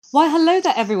Why, hello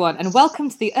there, everyone, and welcome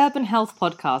to the Urban Health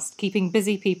Podcast, Keeping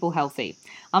Busy People Healthy.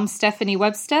 I'm Stephanie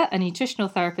Webster, a nutritional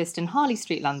therapist in Harley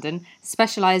Street, London,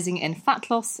 specialising in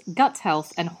fat loss, gut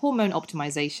health, and hormone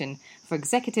optimisation for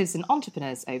executives and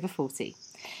entrepreneurs over 40.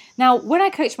 Now, when I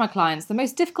coach my clients, the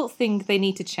most difficult thing they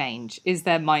need to change is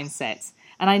their mindset.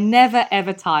 And I never,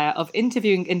 ever tire of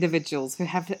interviewing individuals who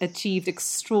have achieved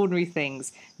extraordinary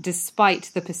things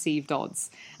despite the perceived odds.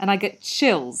 And I get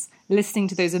chills listening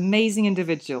to those amazing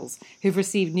individuals who've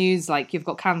received news like you've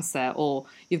got cancer, or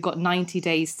you've got 90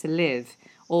 days to live,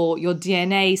 or your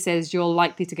DNA says you're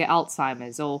likely to get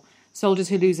Alzheimer's, or soldiers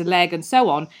who lose a leg, and so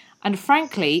on. And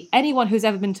frankly, anyone who's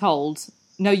ever been told,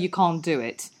 no, you can't do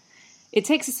it. It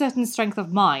takes a certain strength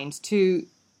of mind to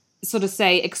sort of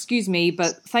say, excuse me,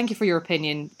 but thank you for your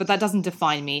opinion, but that doesn't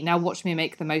define me. Now watch me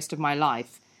make the most of my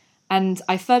life. And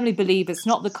I firmly believe it's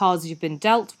not the cards you've been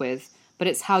dealt with, but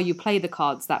it's how you play the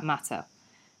cards that matter.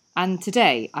 And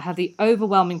today, I have the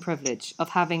overwhelming privilege of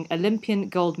having Olympian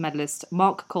gold medalist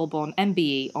Mark Colbourne,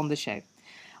 MBE, on the show.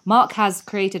 Mark has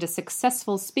created a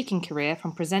successful speaking career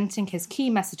from presenting his key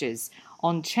messages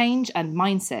on change and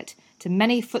mindset to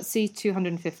many FTSE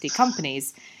 250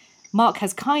 companies. Mark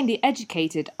has kindly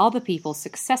educated other people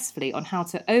successfully on how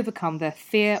to overcome their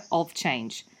fear of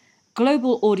change.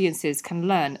 Global audiences can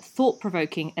learn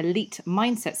thought-provoking elite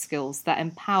mindset skills that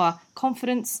empower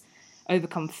confidence,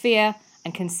 overcome fear,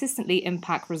 and consistently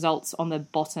impact results on the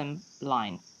bottom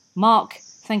line. Mark,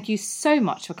 thank you so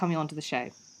much for coming on to the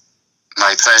show.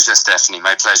 My pleasure, Stephanie,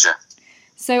 my pleasure.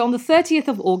 So on the 30th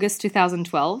of August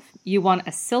 2012, you won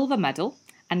a silver medal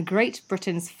and Great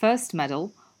Britain's first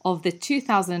medal of the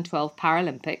 2012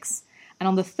 Paralympics. And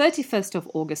on the 31st of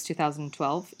August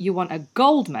 2012, you won a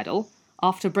gold medal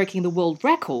after breaking the world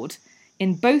record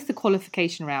in both the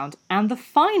qualification round and the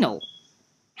final.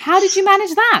 How did you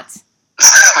manage that?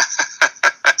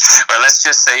 Well, let's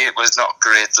just say it was not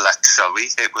great luck, shall we?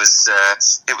 It was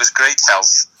great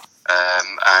health.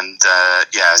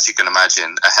 As you can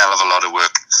imagine, a hell of a lot of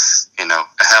work,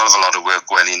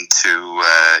 went into,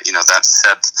 that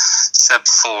sub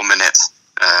 4 minute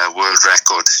world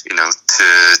record,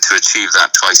 to achieve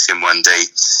that twice in one day,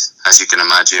 as you can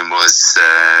imagine, was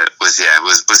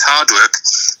hard work,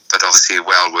 but obviously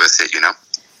well worth it,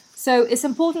 So it's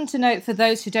important to note for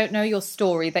those who don't know your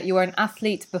story that you were an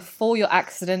athlete before your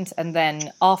accident, and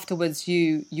then afterwards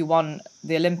you won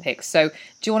the Olympics. So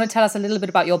do you want to tell us a little bit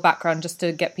about your background just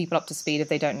to get people up to speed if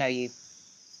they don't know you?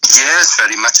 Yes,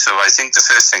 very much so. I think the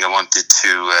first thing I wanted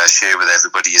to share with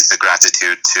everybody is the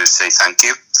gratitude to say thank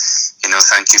you.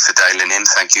 Thank you for dialing in.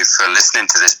 Thank you for listening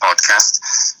to this podcast.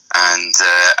 And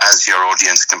as your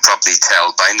audience can probably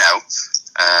tell by now,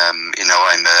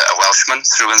 I'm a Welshman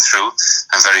through and through.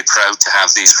 I'm very proud to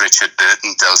have these Richard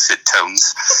Burton dulcet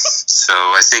tones. So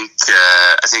I think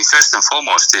first and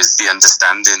foremost is the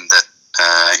understanding that,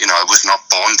 I was not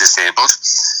born disabled.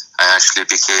 I actually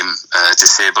became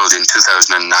disabled in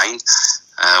 2009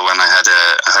 when I had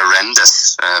a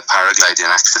horrendous paragliding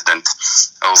accident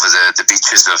over the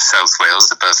beaches of South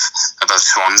Wales above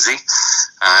Swansea,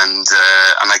 and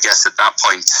I guess at that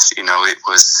point, it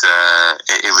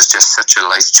was just such a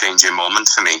life-changing moment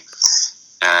for me,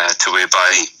 to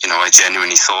whereby I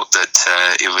genuinely thought that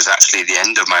it was actually the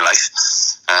end of my life,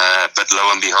 but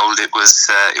lo and behold, it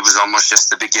was almost just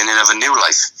the beginning of a new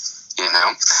life.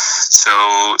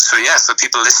 So yeah, for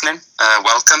people listening,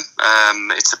 welcome.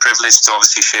 It's a privilege to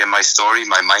obviously share my story,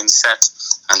 my mindset,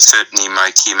 and certainly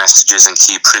my key messages and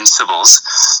key principles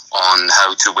on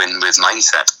how to win with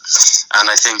mindset. And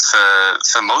I think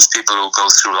for most people who go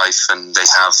through life and they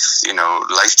have,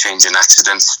 life-changing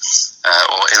accidents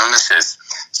or illnesses,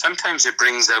 sometimes it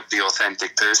brings out the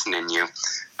authentic person in you.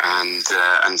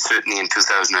 And certainly in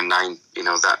 2009,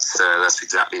 that's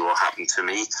exactly what happened to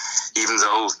me. Even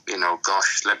though,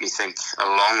 let me think, a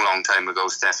long, long time ago,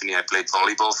 Stephanie, I played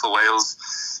volleyball for Wales.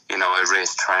 I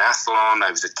raced triathlon.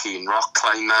 I was a keen rock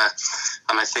climber.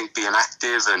 And I think being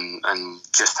active and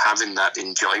just having that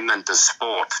enjoyment of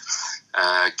sport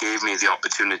gave me the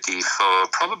opportunity for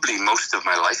probably most of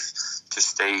my life to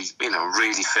stay,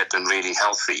 really fit and really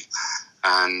healthy.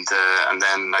 And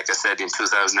then, like I said, in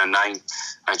 2009,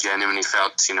 I genuinely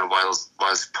felt,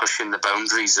 whilst pushing the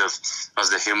boundaries of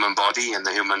the human body and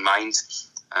the human mind,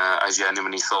 I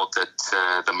genuinely thought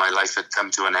that my life had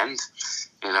come to an end,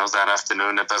 that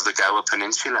afternoon above the Gower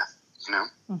Peninsula,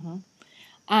 Mm-hmm.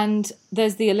 And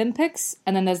there's the Olympics,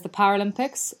 and then there's the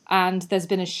Paralympics, and there's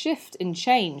been a shift in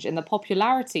change in the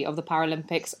popularity of the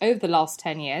Paralympics over the last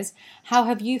 10 years. How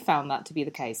have you found that to be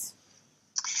the case?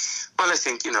 Well, I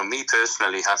think, me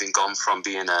personally, having gone from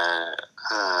being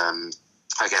an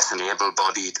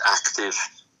able-bodied, active,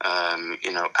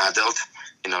 adult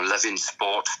loving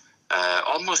sport,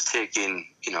 almost taking,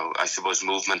 I suppose,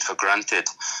 movement for granted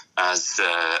as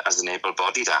an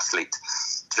able-bodied athlete,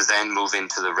 to then move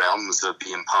into the realms of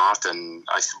being part, and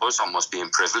I suppose almost being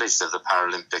privileged of the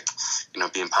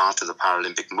Paralympic, being part of the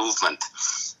Paralympic movement.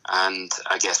 And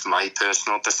I guess my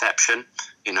personal perception,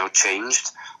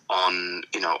 changed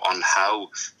on how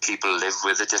people live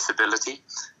with a disability.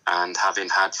 And having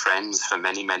had friends for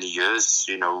many, many years,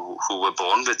 who were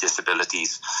born with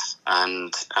disabilities.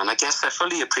 And I guess I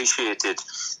fully appreciated,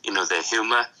 their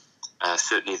humour,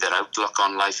 certainly their outlook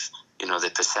on life, their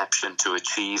perception to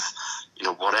achieve,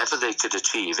 whatever they could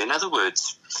achieve. In other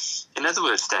words,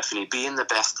 Stephanie, being the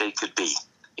best they could be,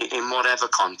 in whatever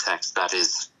context that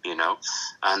is,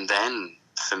 And then,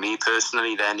 for me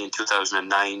personally, then in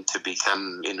 2009, to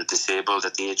become, disabled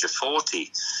at the age of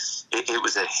 40, it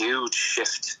was a huge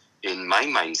shift in my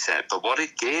mindset. But what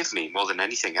it gave me, more than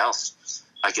anything else,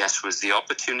 I guess, was the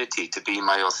opportunity to be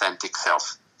my authentic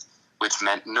self, which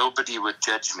meant nobody would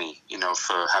judge me,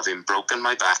 for having broken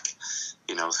my back,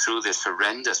 through this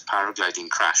horrendous paragliding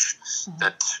crash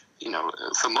that,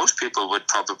 for most people would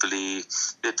probably,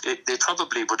 they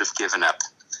probably would have given up.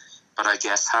 But I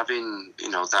guess having,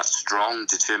 that strong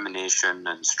determination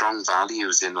and strong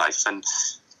values in life, and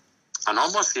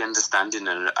almost the understanding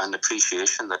and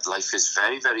appreciation that life is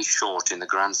very, very short in the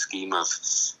grand scheme of,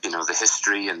 the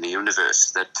history and the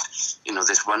universe, that,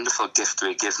 this wonderful gift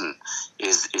we're given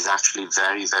is actually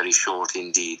very, very short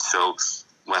indeed. So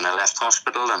when I left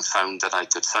hospital and found that I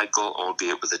could cycle,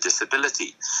 albeit with a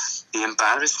disability, the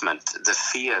embarrassment, the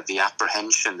fear, the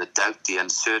apprehension, the doubt, the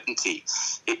uncertainty,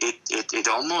 it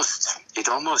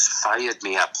almost fired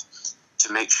me up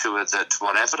to make sure that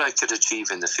whatever I could achieve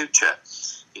in the future,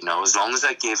 as long as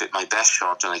I gave it my best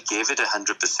shot and I gave it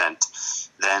 100%,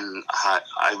 then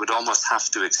I would almost have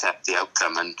to accept the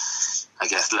outcome. And I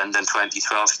guess London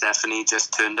 2012, Stephanie,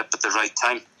 just turned up at the right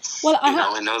time. Well, I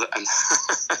know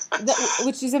that,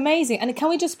 which is amazing. And can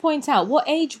we just point out, what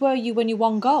age were you when you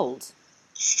won gold?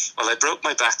 Well, I broke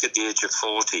my back at the age of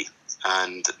 40.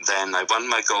 And then I won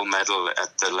my gold medal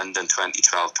at the London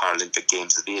 2012 Paralympic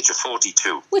Games at the age of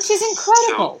 42. Which is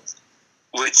incredible.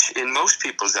 Which in most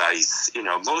people's eyes,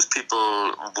 most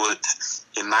people would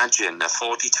imagine a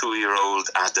 42-year-old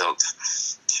adult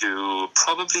to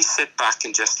probably sit back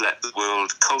and just let the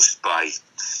world coast by.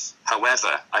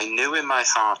 However, I knew in my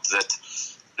heart that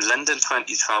London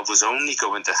 2012 was only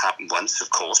going to happen once, of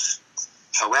course.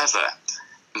 However,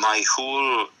 my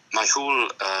whole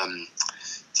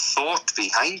thought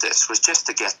behind this was just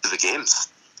to get to the games.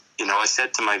 I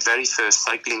said to my very first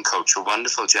cycling coach, a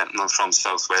wonderful gentleman from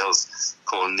South Wales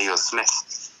called Neil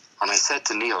Smith, and I said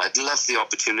to Neil, I'd love the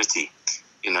opportunity,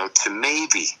 to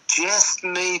maybe, just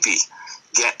maybe,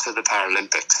 get to the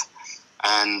Paralympics.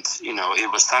 And,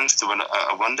 it was thanks to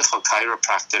a wonderful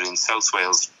chiropractor in South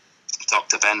Wales,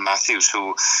 Dr. Ben Matthews,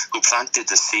 who planted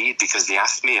the seed, because he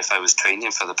asked me if I was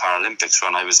training for the Paralympics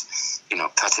when I was,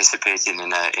 participating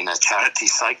in a charity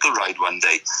cycle ride one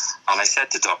day. And I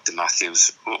said to Dr.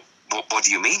 Matthews, what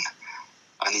do you mean?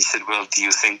 And he said, well, do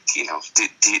you think,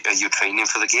 are you training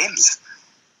for the games?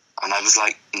 And I was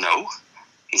like, no.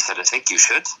 He said, I think you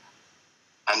should.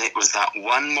 And it was that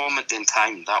one moment in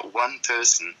time, that one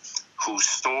person who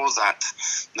saw that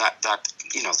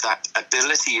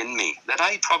ability in me that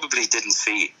I probably didn't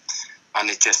see, and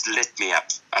it just lit me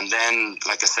up. And then,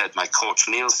 like I said, my coach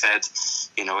Neil said,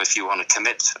 if you want to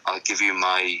commit, I'll give you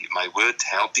my word to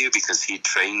help you, because he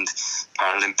trained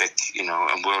Paralympic,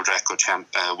 and world record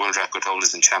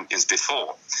holders and champions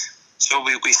before. So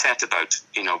we set about,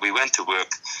 we went to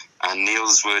work, and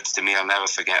Neil's words to me, I'll never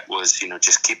forget, was,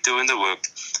 just keep doing the work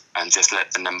and just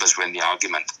let the numbers win the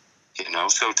argument.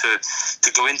 So to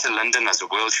go into London as a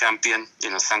world champion,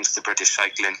 thanks to British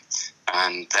Cycling,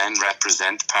 and then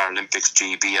represent Paralympics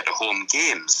GB at a home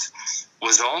games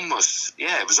was almost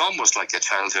like a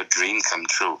childhood dream come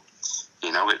true.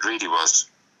 It really was.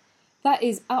 That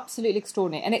is absolutely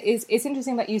extraordinary. And it's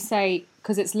interesting that you say,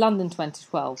 because it's London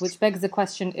 2012, which begs the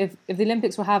question, if the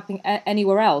Olympics were happening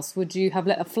anywhere else, would you have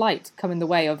let a flight come in the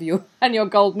way of you and your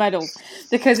gold medals?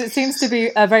 Because it seems to be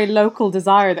a very local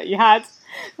desire that you had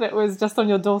that was just on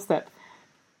your doorstep.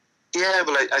 Yeah,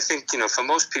 well, I think, for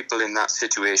most people in that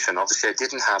situation, obviously I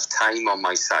didn't have time on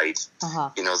my side.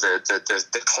 Uh-huh.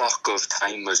 The clock of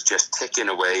time was just ticking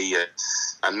away.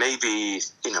 And maybe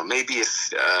if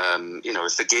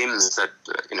the games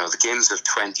of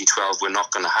 2012 were not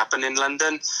going to happen in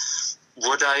London,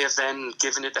 would I have then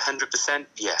given it 100%?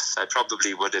 Yes, I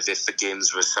probably would have if the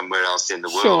games were somewhere else in the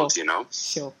world,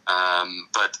 Sure.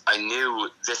 But I knew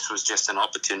this was just an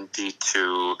opportunity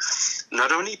to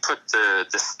not only put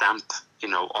the stamp,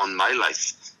 on my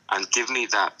life and give me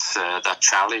that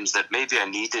challenge that maybe I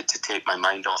needed to take my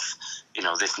mind off,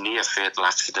 this near fatal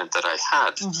accident that I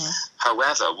had.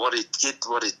 However, what it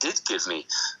did give me,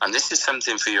 and this is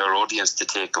something for your audience to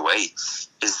take away,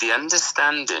 is the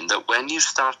understanding that when you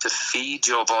start to feed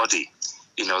your body,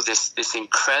 this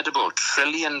incredible $1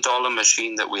 trillion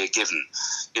machine that we're given,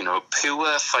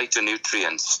 pure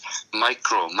phytonutrients,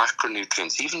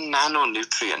 macronutrients, even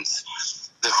nanonutrients,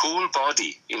 the whole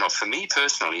body, for me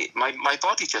personally, my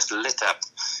body just lit up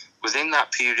within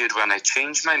that period when I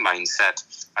changed my mindset,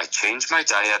 I changed my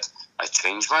diet, I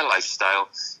changed my lifestyle,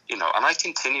 and I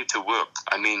continue to work.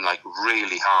 I mean, like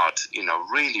really hard,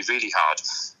 really, really hard.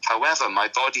 However, my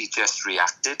body just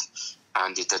reacted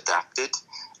and it adapted,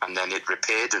 and then it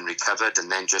repaired and recovered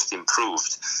and then just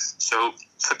improved. So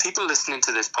for people listening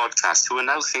to this podcast who are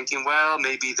now thinking, well,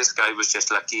 maybe this guy was just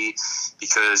lucky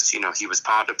because, he was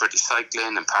part of British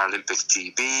Cycling and Paralympic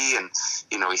GB and,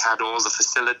 he had all the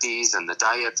facilities and the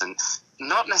diet, and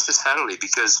not necessarily,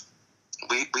 because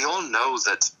we all know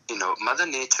that, Mother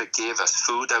Nature gave us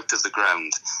food out of the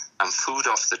ground and food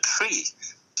off the tree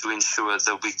to ensure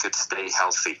that we could stay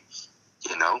healthy.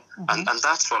 And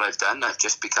that's what I've done. I've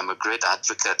just become a great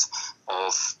advocate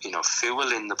of,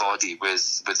 fueling the body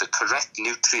with the correct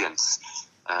nutrients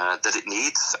that it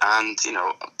needs. And,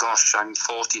 I'm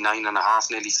 49 and a half,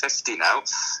 nearly 50 now,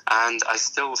 and I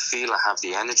still feel I have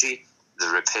the energy, the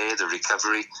repair, the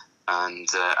recovery, and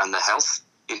the health,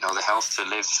 the health to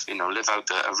live out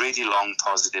a really long,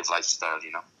 positive lifestyle,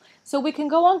 So we can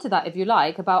go on to that if you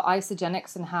like, about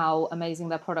Isagenix and how amazing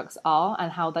their products are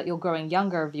and how that you're growing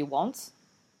younger if you want.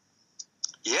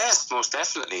 Yes, most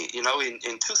definitely.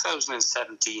 In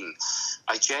 2017,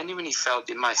 I genuinely felt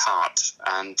in my heart,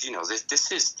 and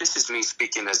this is me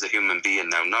speaking as a human being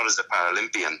now, not as a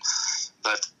Paralympian,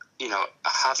 but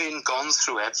having gone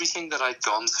through everything that I'd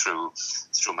gone through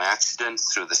my accident,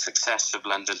 through the success of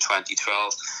London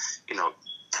 2012,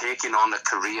 taking on a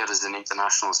career as an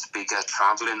international speaker,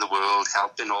 traveling the world,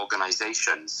 helping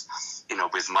organizations,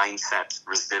 with mindset,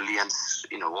 resilience,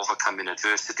 overcoming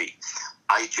adversity.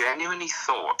 I genuinely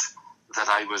thought that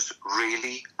I was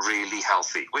really, really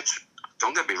healthy, which,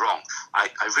 don't get me wrong, I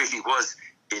really was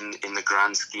in the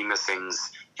grand scheme of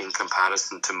things in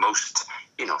comparison to most,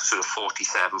 sort of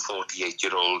 47,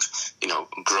 48-year-old,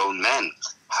 grown men.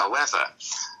 However,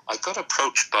 I got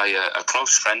approached by a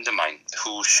close friend of mine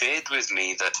who shared with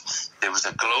me that there was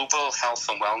a global health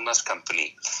and wellness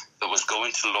company that was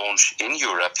going to launch in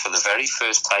Europe for the very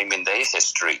first time in their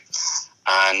history.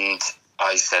 And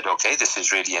I said, okay, this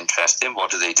is really interesting.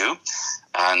 What do they do?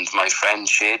 And my friend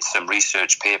shared some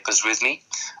research papers with me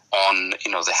on,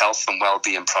 the health and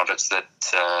well-being products that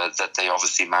they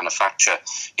obviously manufacture,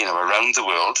 around the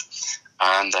world.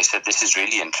 And I said, this is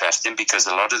really interesting because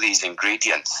a lot of these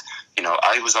ingredients,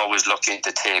 I was always looking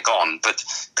to take on, but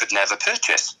could never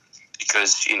purchase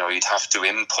because, you'd have to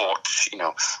import,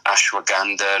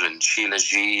 ashwagandha and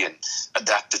shilajit and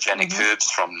adaptogenic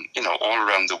herbs from, all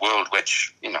around the world,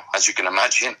 which, as you can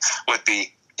imagine, would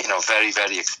be, very,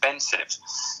 very expensive.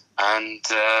 And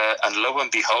lo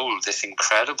and behold, this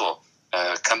incredible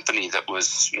company that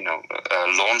was,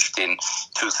 launched in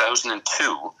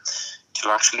 2002 to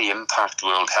actually impact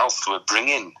world health were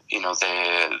bringing,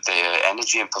 their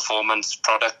energy and performance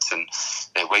products and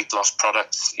their weight loss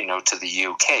products, to the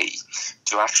UK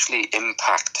to actually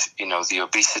impact, the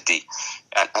obesity.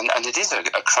 And it is a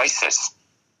crisis,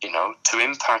 to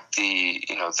impact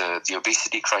the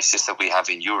obesity crisis that we have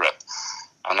in Europe.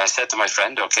 And I said to my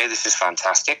friend, okay, this is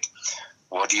fantastic.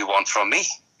 What do you want from me?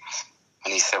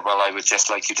 And he said, well, I would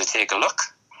just like you to take a look.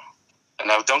 And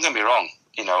now, don't get me wrong,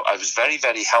 I was very,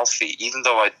 very healthy, even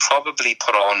though I'd probably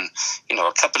put on,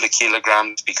 a couple of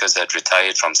kilograms because I'd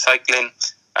retired from cycling.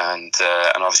 And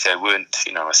obviously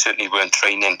I certainly weren't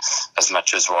training as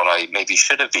much as what I maybe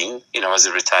should have been, as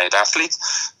a retired athlete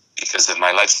because of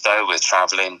my lifestyle with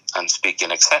traveling and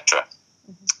speaking, etc.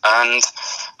 And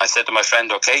I said to my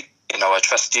friend, okay, I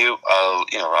trust you.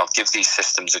 I'll give these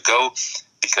systems a go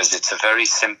because it's a very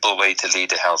simple way to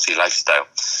lead a healthy lifestyle.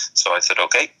 So I said,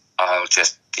 okay, I'll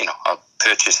just, I'll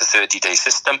purchase a 30-day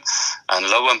system. And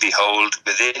lo and behold,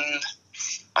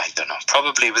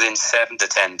 probably within 7 to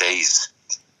 10 days,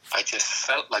 I just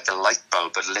felt like a light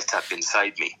bulb had lit up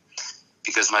inside me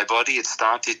because my body had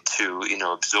started to,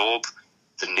 absorb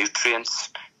the nutrients,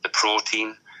 the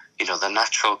protein, the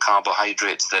natural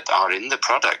carbohydrates that are in the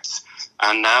products.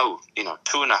 And now,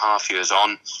 2.5 years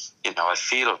on, I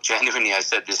feel genuinely, I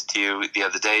said this to you the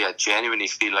other day, I genuinely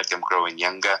feel like I'm growing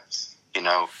younger.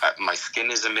 My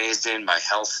skin is amazing, my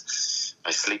health,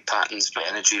 my sleep patterns, my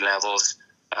energy levels.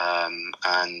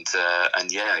 And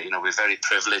yeah, we're very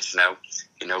privileged now,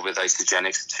 with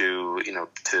Isagenix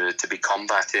to be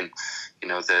combating,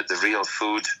 the real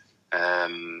food,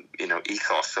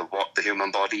 ethos of what the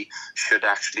human body should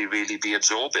actually really be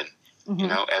absorbing,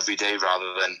 every day,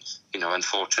 rather than,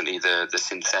 unfortunately the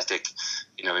synthetic,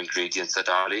 ingredients that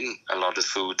are in a lot of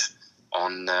food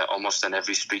on almost on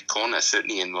every street corner,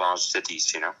 certainly in large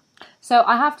cities, So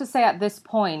I have to say at this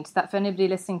point that for anybody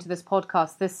listening to this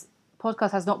podcast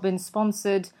has not been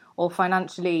sponsored or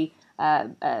financially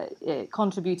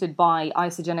contributed by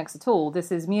Isagenix at all.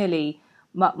 This is merely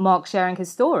Mark sharing his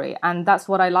story, and that's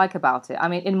what I like about it. I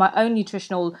mean, in my own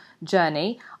nutritional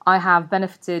journey, I have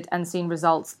benefited and seen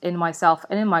results in myself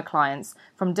and in my clients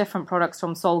from different products,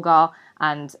 from Solgar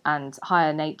and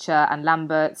Higher Nature and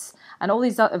Lambert's and all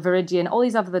these other Viridian, all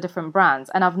these other different brands,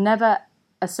 and I've never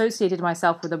associated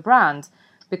myself with a brand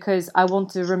because I want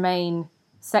to remain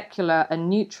secular and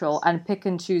neutral and pick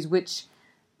and choose which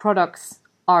products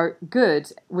are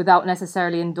good without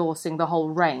necessarily endorsing the whole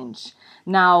range.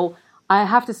 Now, I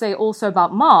have to say also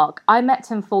about Mark, I met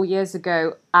him 4 years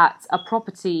ago at a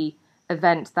property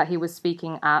event that he was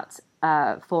speaking at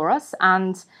for us,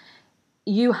 and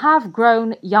you have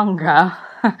grown younger.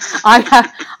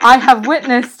 I have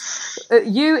witnessed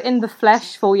you in the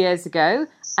flesh 4 years ago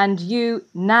and you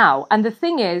now. And the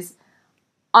thing is,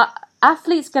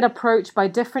 athletes get approached by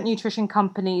different nutrition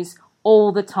companies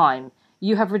all the time.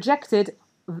 You have rejected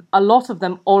a lot of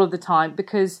them all of the time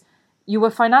because you were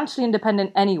financially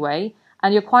independent anyway,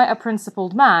 and you're quite a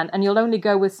principled man, and you'll only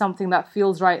go with something that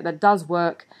feels right, that does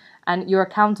work, and you're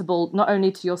accountable not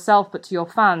only to yourself but to your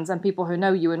fans and people who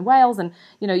know you in Wales. And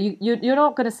you're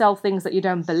not going to sell things that you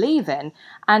don't believe in.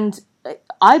 And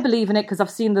I believe in it because I've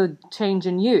seen the change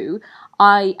in you.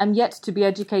 I am yet to be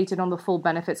educated on the full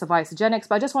benefits of Isagenix,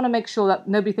 but I just want to make sure that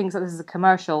nobody thinks that this is a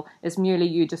commercial. It's merely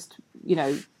you just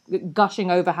gushing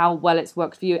over how well it's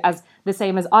worked for you, as the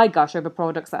same as I gush over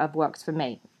products that have worked for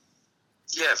me.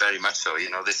 Yeah, very much so.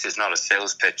 This is not a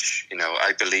sales pitch.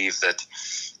 I believe that,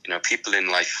 people in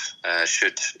life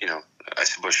should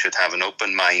have an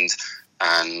open mind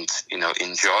and,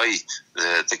 enjoy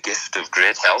the gift of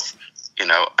great health,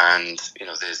 and,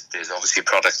 there's obviously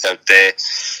products out there,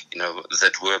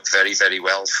 that work very, very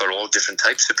well for all different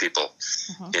types of people,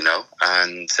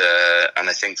 and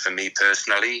I think for me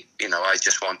personally, I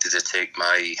just wanted to take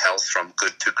my health from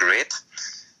good to great.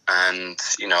 And,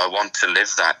 I want to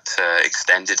live that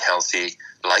extended, healthy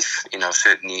life,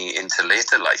 certainly into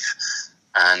later life.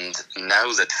 And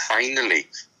now that finally,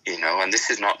 and this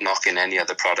is not knocking any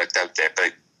other product out there,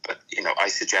 but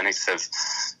Isagenix have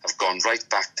gone right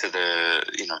back to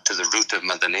the root of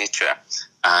Mother Nature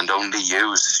and only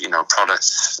use,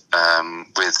 products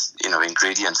with,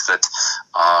 ingredients that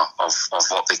are of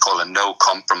what they call a no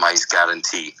compromise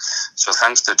guarantee. So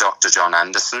thanks to Dr. John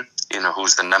Anderson,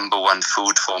 who's the number one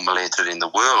food formulator in the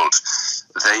world,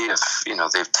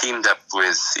 they've teamed up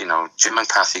with, Jim and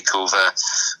Kathy Coover,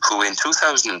 who in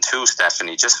 2002,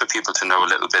 Stephanie, just for people to know a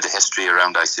little bit of history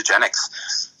around Isagenix,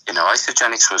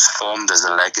 Isagenix was formed as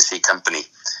a legacy company.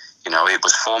 It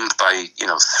was formed by,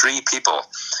 3 people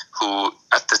who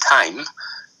at the time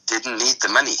didn't need the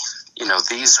money.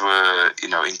 These were,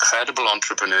 incredible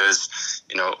entrepreneurs,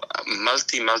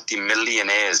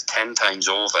 multi-millionaires 10 times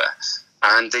over,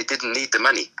 and they didn't need the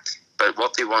money. But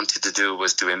what they wanted to do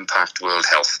was to impact world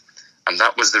health. And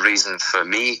that was the reason for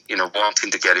me,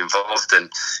 wanting to get involved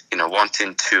and,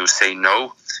 wanting to say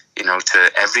no,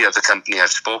 to every other company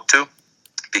I've spoke to,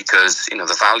 because,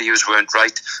 the values weren't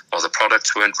right or the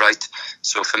products weren't right.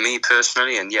 So for me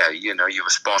personally, and yeah, you were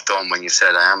spot on when you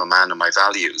said I am a man of my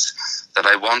values, that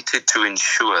I wanted to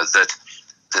ensure that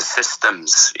the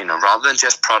systems, rather than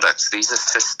just products, these are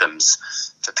systems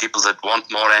for people that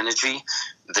want more energy.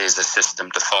 There's a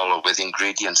system to follow with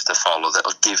ingredients to follow that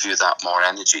will give you that more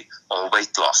energy, or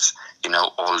weight loss,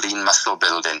 or lean muscle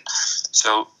building.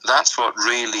 So that's what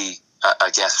really, I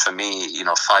guess for me,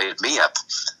 fired me up,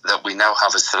 that we now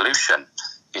have a solution,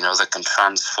 that can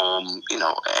transform,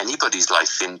 anybody's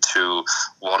life into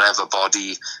whatever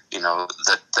body,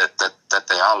 that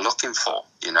they are looking for,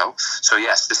 So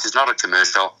yes, this is not a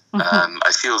commercial.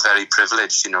 I feel very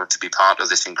privileged, to be part of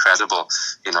this incredible,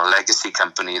 legacy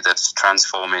company that's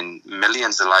transforming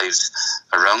millions of lives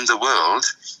around the world.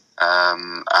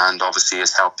 And obviously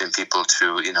is helping people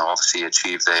to, obviously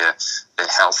achieve their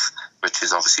health, which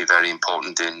is obviously very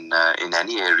important in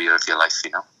any area of your life,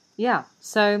 Yeah.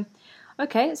 So,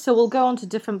 okay. So we'll go on to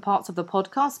different parts of the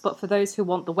podcast. But for those who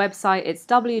want the website, it's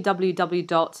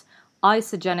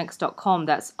www.isagenix.com.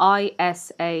 That's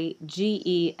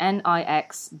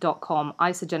Isagenix.com,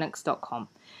 isagenix.com.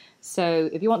 So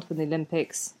if you want to win the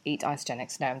Olympics, eat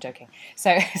Isagenix. No, I'm joking.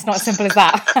 So it's not as simple as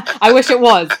that. I wish it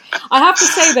was. I have to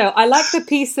say, though, I like the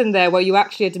piece in there where you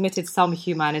actually admitted some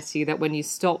humanity, that when you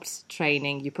stopped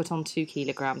training, you put on 2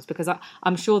 kilograms, because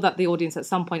I'm sure that the audience at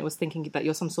some point was thinking that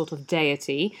you're some sort of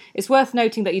deity. It's worth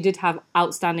noting that you did have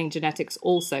outstanding genetics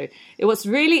also. What's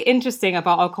really interesting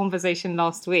about our conversation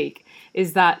last week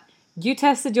is that you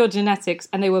tested your genetics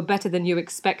and they were better than you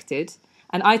expected.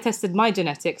 And I tested my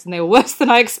genetics and they were worse than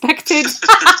I expected.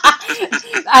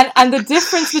 and the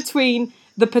difference between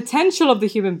the potential of the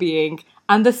human being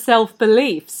and the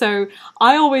self-belief. So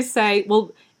I always say,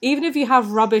 well, even if you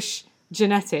have rubbish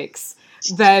genetics,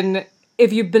 then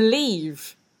if you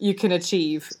believe you can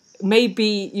achieve,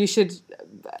 maybe you should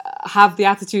have the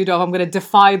attitude of, I'm going to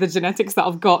defy the genetics that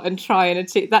I've got and try and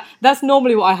achieve that. That's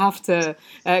normally what I have to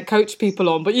coach people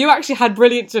on. But you actually had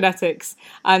brilliant genetics,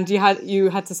 and you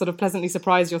had to sort of pleasantly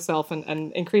surprise yourself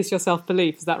and increase your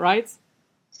self-belief. Is that right?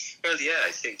 Well, yeah,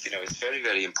 I think, it's very,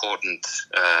 very important,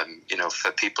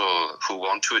 for people who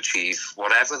want to achieve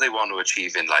whatever they want to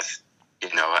achieve in life,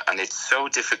 and it's so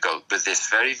difficult with this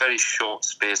very, very short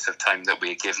space of time that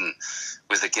we're given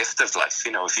with the gift of life.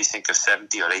 If you think of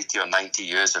 70 or 80 or 90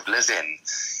 years of living,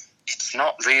 it's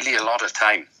not really a lot of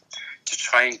time to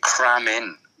try and cram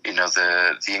in,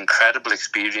 the incredible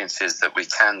experiences that we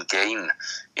can gain,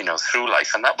 through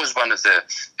life. And that was one of the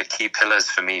key pillars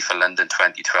for me for London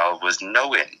 2012, was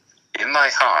knowing in my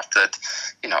heart that,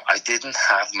 I didn't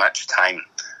have much time.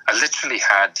 I literally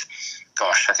had,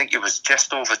 I think it was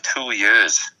just over 2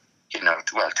 years,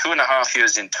 2.5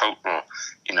 years in total,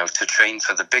 to train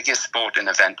for the biggest sporting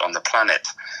event on the planet.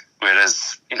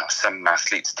 Whereas, some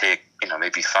athletes take,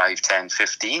 maybe 5, 10,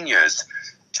 15 years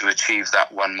to achieve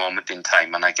that one moment in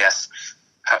time. And I guess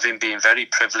having been very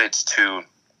privileged to,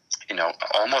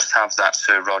 almost have that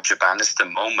Sir Roger Bannister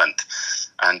moment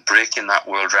and breaking that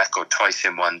world record twice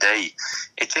in one day,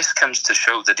 it just comes to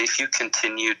show that if you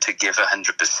continue to give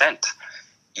 100%,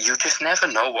 you just never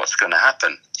know what's going to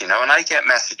happen, and I get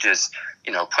messages,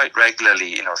 quite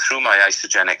regularly, through my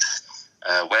Isagenix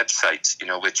website,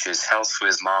 which is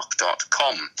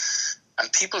healthwithmark.com.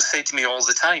 And people say to me all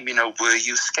the time, were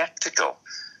you skeptical?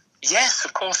 Yes,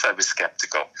 of course I was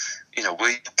skeptical. Were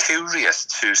you curious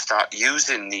to start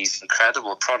using these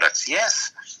incredible products?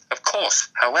 Yes, of course.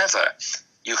 However,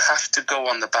 you have to go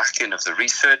on the back end of the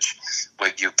research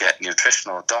where you get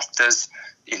nutritional doctors,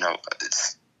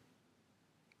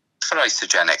 for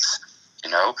Isagenix,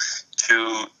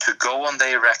 to go on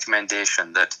their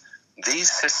recommendation that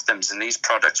these systems and these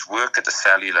products work at the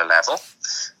cellular level.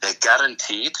 They're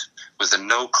guaranteed with a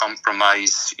no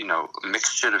compromise,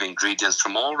 mixture of ingredients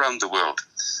from all around the world.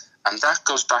 And that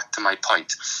goes back to my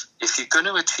point. If you're going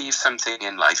to achieve something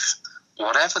in life,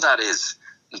 whatever that is,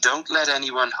 don't let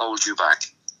anyone hold you back.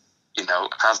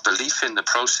 Have belief in the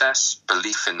process,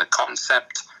 belief in the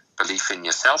concept, belief in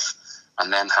yourself,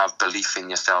 and then have belief in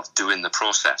yourself doing the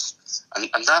process.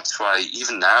 And that's why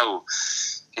even now,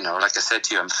 like I said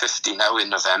to you, I'm 50 now in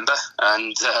November,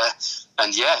 and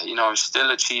yeah, I'm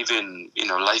still achieving,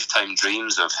 lifetime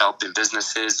dreams of helping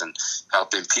businesses and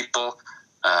helping people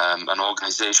and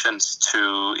organizations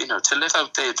to live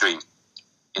out their dream,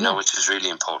 which is really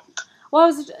important. Well, I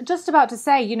was just about to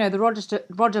say, the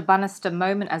Roger Bannister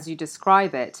moment, as you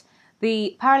describe it,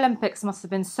 the Paralympics must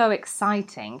have been so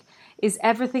exciting. Is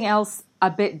everything else a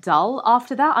bit dull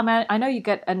after that? I mean, I know you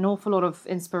get an awful lot of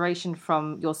inspiration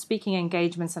from your speaking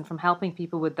engagements and from helping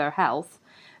people with their health,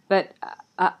 but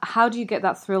how do you get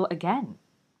that thrill again?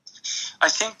 I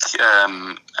think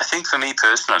for me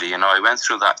personally, I went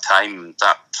through that time,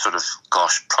 that sort of,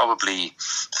 probably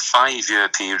 5-year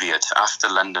period after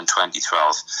London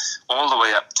 2012, all the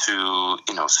way up to,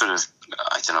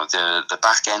 the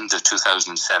back end of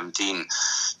 2017,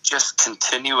 just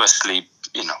continuously,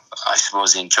 I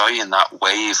suppose enjoying that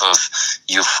wave of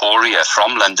euphoria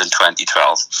from London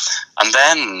 2012. And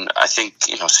then I think,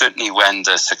 certainly when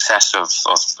the success of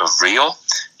Rio,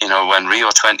 when Rio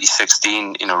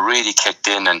 2016, really kicked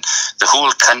in and the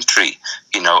whole country,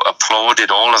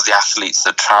 applauded all of the athletes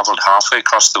that travelled halfway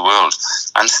across the world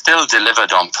and still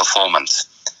delivered on performance,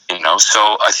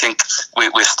 So I think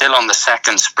we're still on the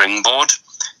second springboard,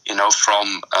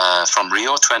 from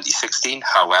Rio 2016.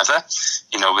 However,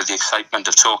 with the excitement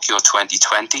of Tokyo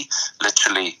 2020,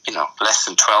 literally, less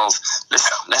than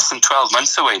 12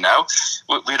 months away now,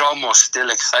 we're almost still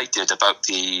excited about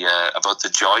the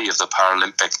joy of the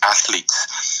Paralympic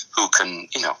athletes who can,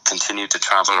 continue to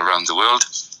travel around the world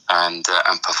and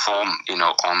perform,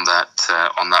 on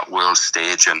that world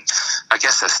stage. And I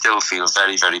guess I still feel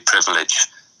very, very privileged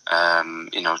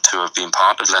to have been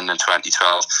part of London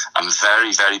 2012. I'm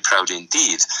very, very proud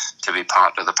indeed to be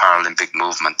part of the Paralympic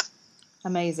movement.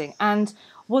 Amazing. And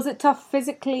was it tough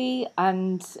physically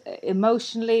and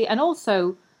emotionally? And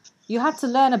also, you had to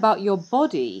learn about your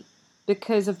body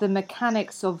because of the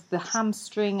mechanics of the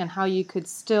hamstring and how you could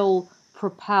still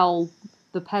propel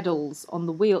the pedals on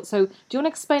the wheel. So do you want to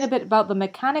explain a bit about the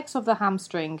mechanics of the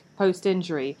hamstring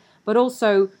post-injury, but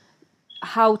also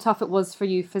how tough it was for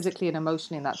you physically and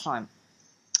emotionally in that time?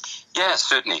 Yeah,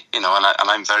 certainly. And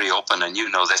I'm very open, and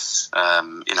this,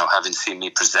 having seen me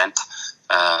present,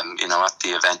 at the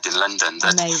event in London,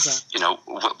 that, amazing.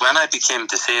 When I became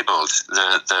disabled,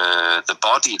 the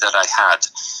body that I had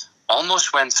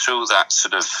almost went through that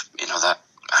sort of, that,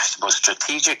 I suppose,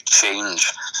 strategic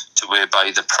change to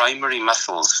whereby the primary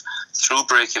muscles, through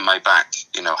breaking my back,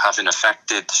 having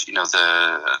affected,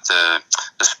 the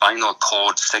spinal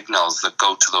cord signals that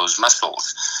go to those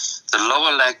muscles, the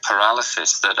lower leg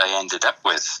paralysis that I ended up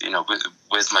with,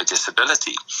 with my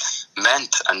disability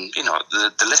meant, and,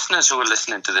 the listeners who are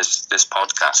listening to this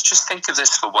podcast, just think of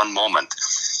this for one moment.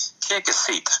 Take a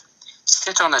seat,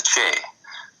 sit on a chair,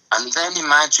 and then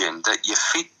imagine that your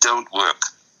feet don't work.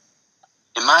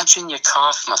 Imagine your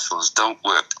calf muscles don't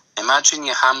work. Imagine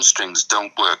your hamstrings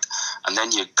don't work. And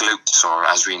then your glutes, or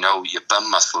as we know, your bum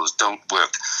muscles don't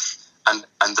work. And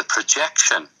the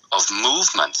projection of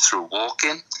movement through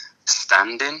walking,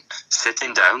 standing,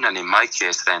 sitting down, and in my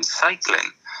case then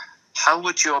cycling, how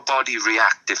would your body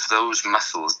react if those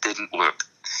muscles didn't work?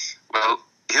 Well,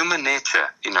 human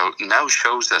nature, now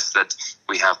shows us that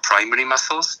we have primary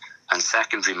muscles and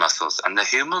secondary muscles. And the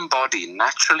human body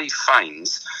naturally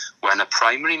finds when a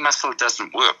primary muscle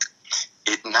doesn't work,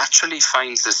 it naturally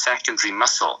finds the secondary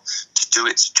muscle to do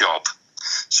its job.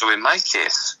 So in my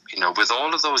case, with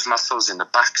all of those muscles in the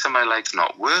backs of my legs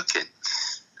not working,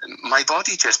 my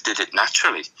body just did it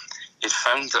naturally. It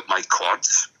found that my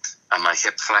quads and my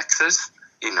hip flexors,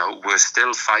 were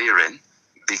still firing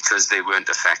because they weren't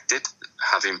affected,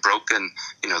 having broken,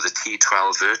 the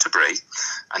T12 vertebrae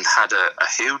and had a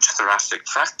huge thoracic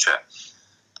fracture.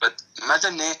 But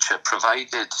Mother Nature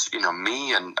provided,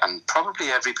 me and probably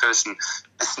every person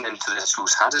listening to this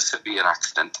who's had a severe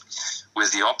accident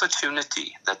with the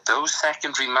opportunity that those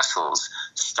secondary muscles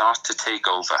start to take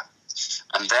over.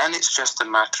 And then it's just a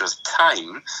matter of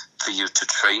time for you to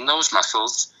train those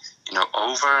muscles,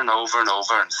 over and over and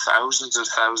over, and thousands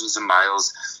of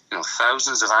miles,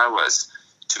 thousands of hours,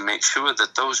 to make sure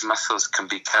that those muscles can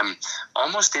become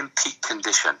almost in peak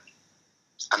condition.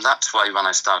 And that's why when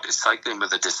I started cycling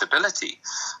with a disability,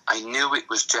 I knew it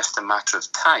was just a matter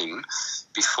of time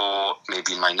before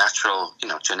maybe my natural,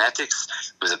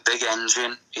 genetics with a big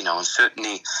engine, and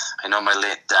certainly I know my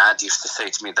late dad used to say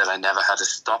to me that I never had a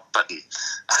stop button.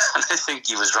 And I think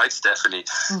he was right, Stephanie,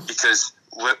 because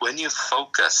when you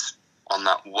focus on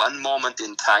that one moment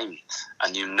in time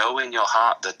and you know in your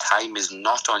heart that time is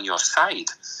not on your side,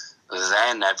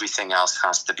 then everything else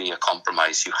has to be a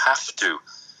compromise. You have to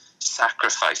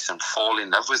sacrifice and fall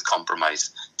in love with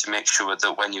compromise to make sure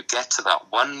that when you get to that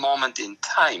one moment in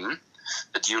time,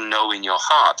 that you know in your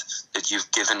heart that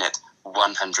you've given it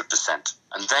 100%.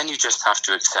 And then you just have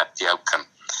to accept the outcome,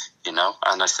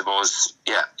 and I suppose,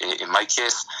 in my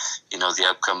case, the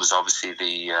outcome was obviously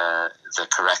the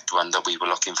correct one that we were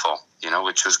looking for,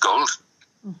 which was gold.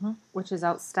 Mm-hmm. Which is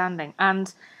outstanding.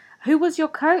 And who was your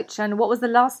coach, and what was the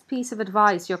last piece of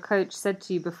advice your coach said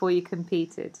to you before you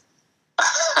competed?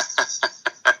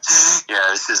 Yeah,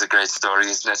 this is a great story,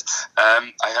 isn't it?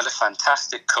 I had a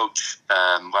fantastic coach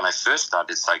when I first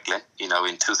started cycling,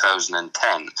 in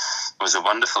 2010. It was a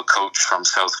wonderful coach from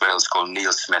South Wales called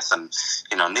Neil Smith. And,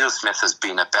 Neil Smith has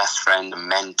been a best friend, a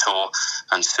mentor,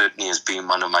 and certainly has been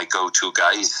one of my go-to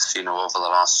guys, over the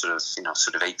last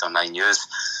sort of 8 or 9 years.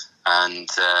 And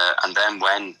then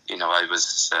when, I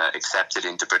was accepted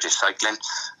into British Cycling,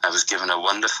 I was given a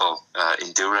wonderful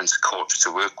endurance coach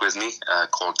to work with me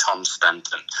called Tom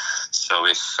Stanton. So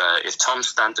if Tom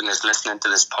Stanton is listening to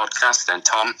this podcast, then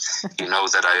Tom, you know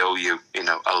that I owe you,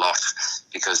 a lot,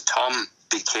 because Tom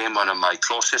became one of my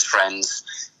closest friends.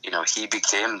 He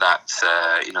became that,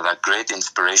 that great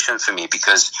inspiration for me,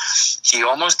 because he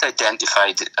almost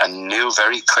identified and knew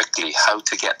very quickly how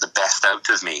to get the best out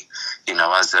of me,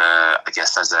 as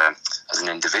an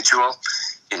individual,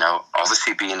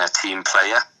 obviously being a team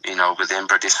player, within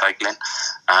British Cycling.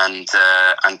 And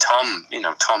Tom,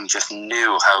 Tom just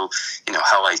knew how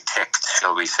I ticked,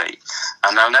 shall we say.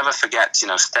 And I'll never forget,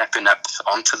 stepping up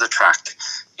onto the track,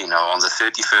 on the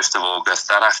 31st of August,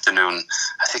 that afternoon.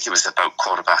 I think it was about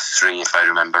 3:15, if I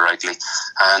remember rightly.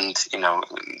 And,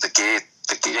 the gate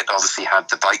obviously had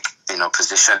the bike,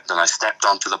 positioned, and I stepped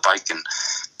onto the bike and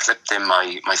clipped in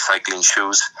my cycling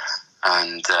shoes,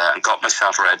 and got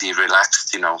myself ready,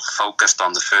 relaxed, focused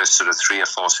on the first sort of 3 or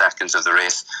 4 seconds of the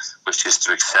race, which is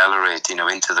to accelerate,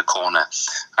 into the corner.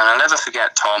 And I'll never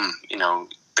forget Tom,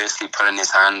 basically putting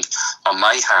his hand on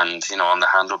my hand, on the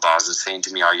handlebars and saying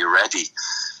to me, "Are you ready?"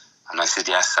 And I said,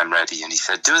 "Yes, I'm ready." And he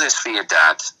said, "Do this for your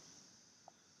dad."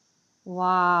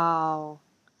 Wow.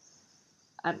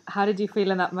 And how did you feel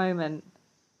in that moment?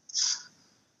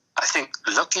 I think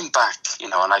looking back,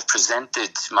 and I've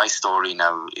presented my story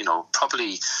now,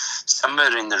 probably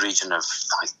somewhere in the region of,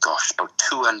 about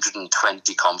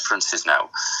 220 conferences now.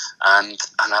 And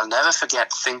I'll never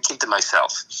forget thinking to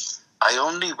myself, I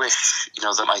only wish,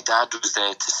 that my dad was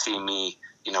there to see me,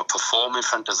 perform in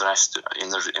front of the rest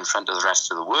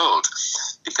of the world,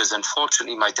 because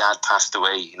unfortunately my dad passed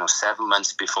away, 7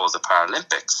 months before the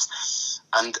Paralympics.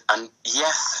 And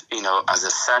yes, as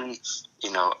a son,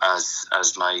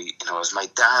 as my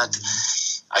dad,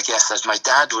 I guess, as my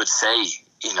dad would say,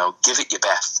 give it your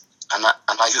best. And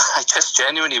I just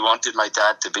genuinely wanted my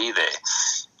dad to be there,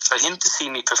 for him to see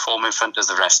me perform in front of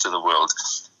the rest of the world,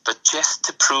 but just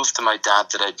to prove to my dad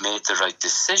that I'd made the right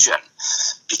decision.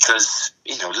 Because,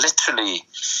 literally,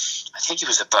 I think it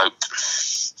was about,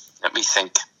 let me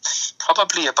think,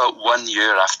 probably about 1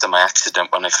 year after my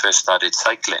accident when I first started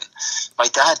cycling, my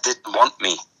dad didn't want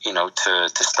me,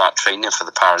 to start training for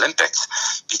the Paralympics,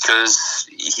 because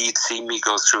he'd seen me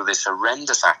go through this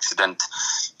horrendous accident,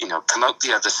 come out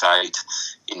the other side,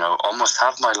 almost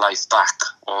have my life back,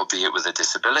 albeit with a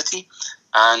disability.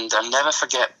 And I'll never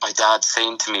forget my dad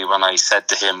saying to me when I said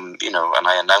to him, and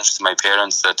I announced to my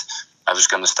parents that I was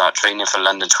going to start training for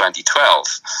London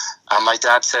 2012. And my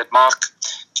dad said, "Mark,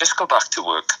 just go back to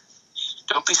work.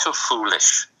 Don't be so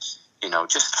foolish.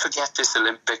 Just forget this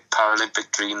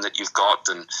Paralympic dream that you've got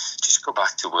and just go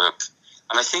back to work."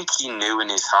 And I think he knew in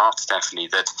his heart, Stephanie,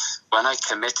 that when I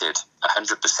committed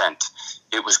 100%,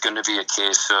 it was going to be a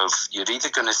case of, you're either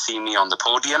going to see me on the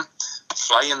podium,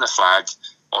 flying the flag,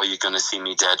 or you're going to see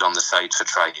me dead on the side for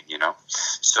trying,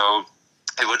 So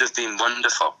it would have been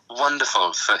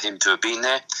wonderful for him to have been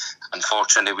there.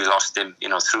 Unfortunately, we lost him,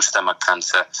 through stomach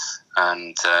cancer.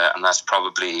 And that's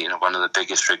probably, one of the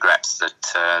biggest regrets that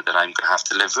I'm going to have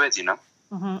to live with,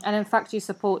 Mm-hmm. And in fact, you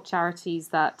support charities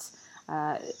that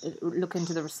look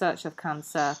into the research of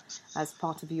cancer as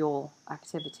part of your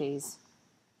activities.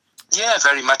 Yeah,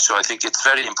 very much so. I think it's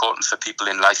very important for people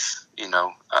in life, and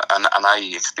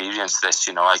I experienced this,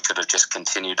 I could have just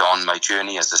continued on my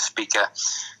journey as a speaker,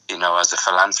 as a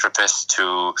philanthropist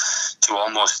to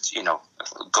almost,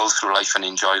 go through life and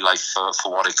enjoy life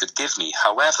for what it could give me.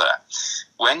 However,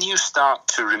 when you start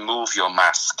to remove your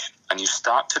mask and you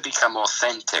start to become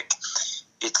authentic,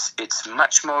 it's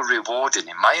much more rewarding,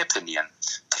 in my opinion,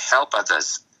 to help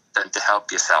others than to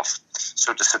help yourself.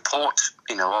 So to support,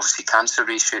 obviously Cancer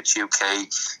Research UK,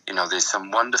 there's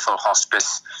some wonderful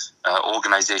hospice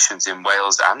organisations in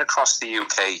Wales and across the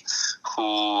UK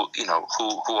who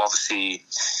obviously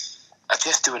are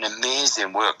just doing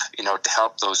amazing work, to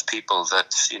help those people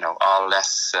that, are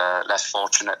less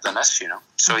fortunate than us,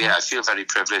 So yeah, I feel very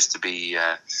privileged to be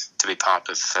part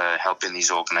of helping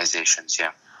these organisations,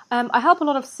 yeah. I help a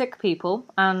lot of sick people,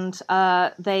 and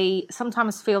they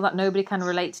sometimes feel that nobody can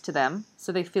relate to them,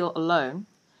 so they feel alone.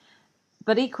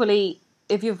 But equally,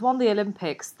 if you've won the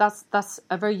Olympics, that's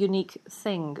a very unique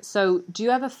thing. So do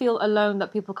you ever feel alone,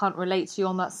 that people can't relate to you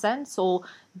on that sense, or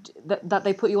that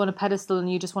they put you on a pedestal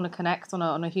and you just want to connect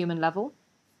on a human level?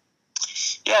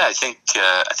 Yeah, I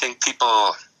think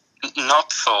people,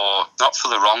 not for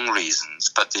the wrong reasons,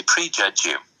 but they prejudge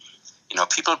you.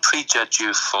 People prejudge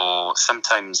you for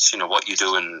sometimes, what you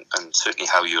do and certainly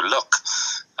how you look.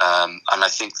 And I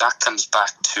think that comes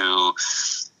back to,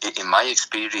 in my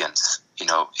experience,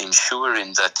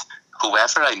 ensuring that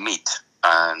whoever I meet,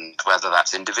 and whether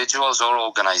that's individuals or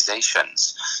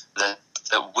organizations, that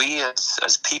we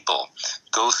as people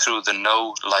go through the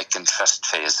know, like, and trust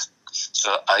phase.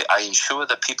 So I ensure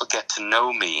that people get to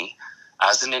know me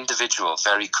as an individual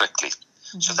very quickly.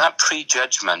 Mm-hmm. So that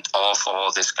prejudgment of,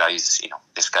 this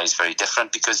guy's very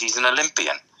different because he's an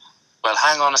Olympian. Well,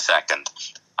 hang on a second.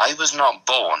 I was not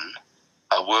born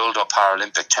a world or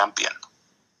Paralympic champion.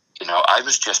 I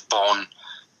was just born,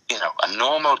 a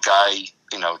normal guy,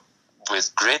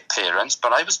 with great parents,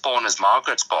 but I was born as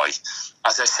Margaret's boy.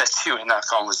 As I said to you in that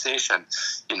conversation,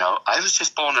 I was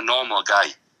just born a normal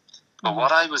guy. But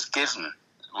what I was given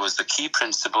was the key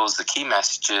principles, the key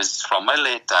messages from my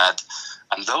late dad,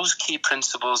 and those key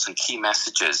principles and key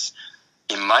messages,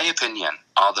 in my opinion,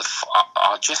 are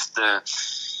just the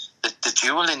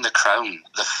jewel in the crown,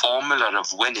 the formula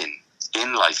of winning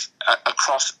in life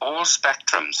across all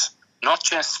spectrums, not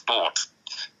just sport.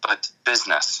 but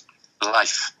business,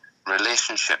 life,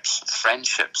 relationships,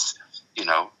 friendships,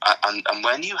 and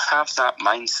when you have that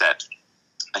mindset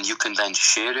and you can then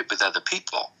share it with other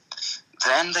people,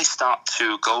 then they start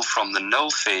to go from the no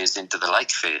phase into the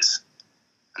like phase.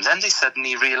 And then they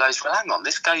suddenly realize, well, hang on,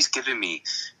 this guy's giving me,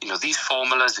 these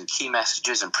formulas and key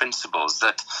messages and principles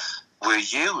that were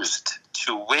used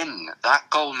to win that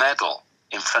gold medal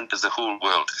in front of the whole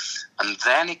world. And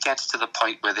then it gets to the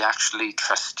point where they actually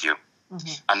trust you.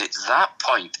 Mm-hmm. And it's that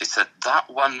point, it's at that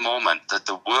one moment that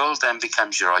the world then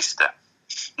becomes your oyster.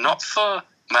 Not for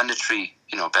monetary,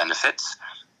 benefits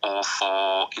or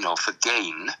for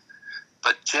gain,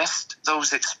 but just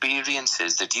those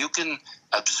experiences that you can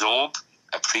absorb,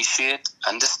 appreciate,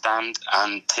 understand,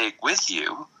 and take with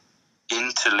you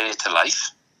into later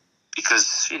life.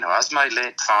 Because, as my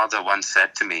late father once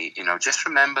said to me, just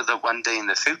remember that one day in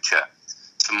the future,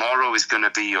 tomorrow is going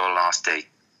to be your last day.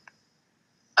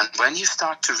 And when you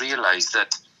start to realize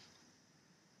that,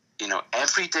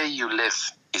 every day you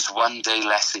live is one day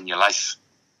less in your life,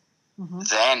 mm-hmm.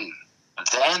 then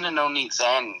and only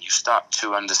then you start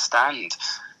to understand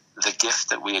the gift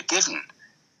that we are given,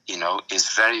 is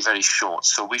very, very short.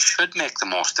 So we should make the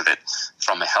most of it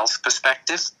from a health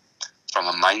perspective, from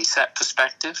a mindset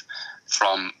perspective,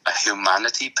 from a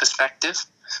humanity perspective.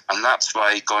 And that's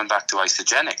why, going back to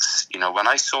Isagenix, when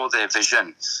I saw their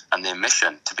vision and their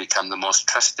mission to become the most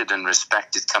trusted and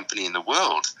respected company in the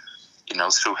world,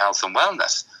 through health and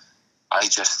wellness, I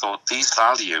just thought these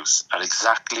values are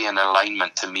exactly in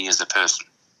alignment to me as a person,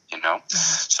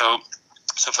 Mm-hmm.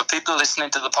 So for people listening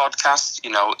to the podcast,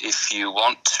 if you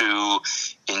want to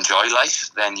enjoy life,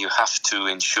 then you have to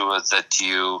ensure that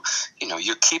you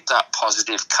keep that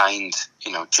positive, kind,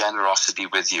 generosity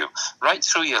with you right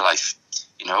through your life,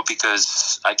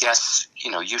 because I guess,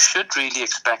 you should really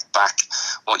expect back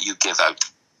what you give out,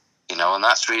 and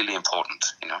that's really important,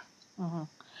 Mm-hmm.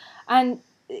 And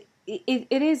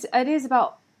it is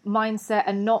about mindset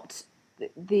and not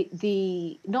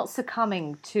the not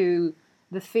succumbing to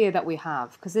the fear that we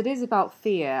have, because it is about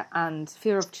fear and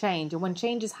fear of change. And when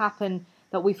changes happen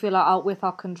that we feel are out with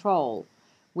our control,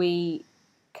 we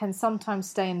can sometimes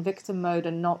stay in victim mode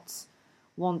and not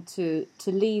want to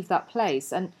leave that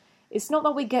place. And it's not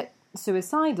that we get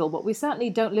suicidal, but we certainly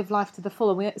don't live life to the full.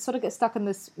 And we sort of get stuck in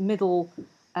this middle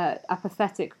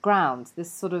apathetic ground,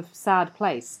 this sort of sad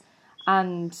place.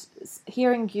 And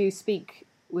hearing you speak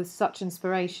with such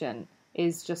inspiration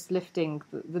is just lifting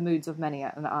the moods of many,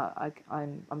 and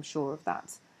I'm sure of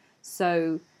that.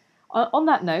 So on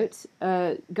that note,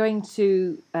 going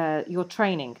to your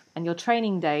training and your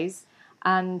training days,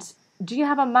 and do you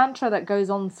have a mantra that goes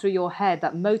on through your head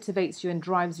that motivates you and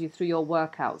drives you through your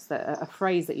workouts, a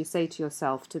phrase that you say to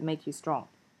yourself to make you strong?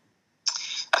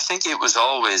 I think it was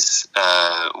always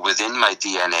within my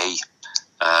DNA,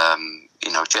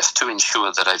 just to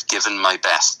ensure that I've given my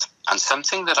best. And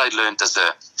something that I learned as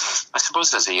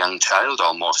a young child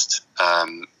almost,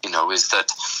 is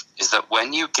that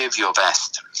when you give your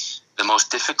best, the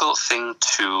most difficult thing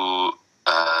to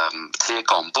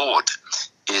take on board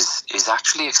is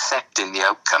actually accepting the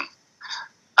outcome.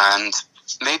 And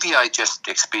maybe I just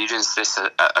experienced this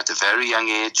at a very young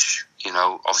age,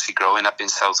 obviously growing up in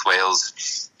South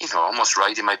Wales, almost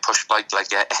riding my push bike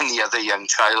like any other young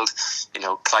child,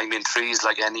 climbing trees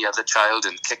like any other child,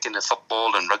 and kicking a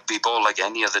football and rugby ball like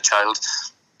any other child.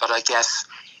 But I guess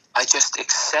I just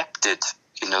accepted,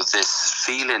 this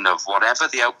feeling of whatever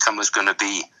the outcome was going to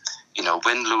be,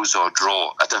 win, lose or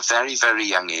draw at a very, very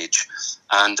young age.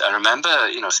 And I remember,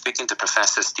 speaking to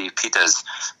Professor Steve Peters,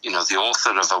 the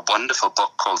author of a wonderful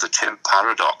book called The Chimp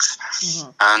Paradox.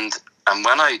 Mm-hmm. And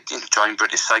when I joined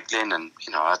British Cycling, and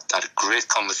I had a great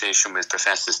conversation with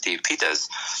Professor Steve Peters,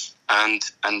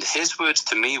 and his words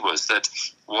to me was that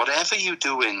whatever you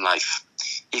do in life,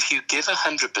 if you give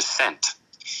 100%,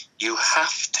 you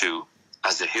have to,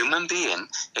 as a human being,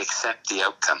 accept the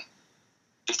outcome,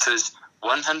 because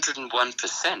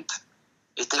 101%,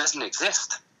 it doesn't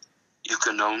exist. You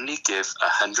can only give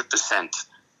 100%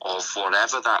 of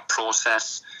whatever that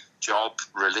process, job,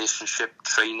 relationship,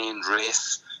 training,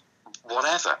 race,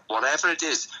 whatever it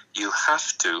is, you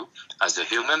have to, as a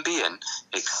human being,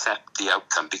 accept the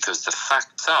outcome, because the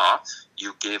facts are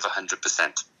you gave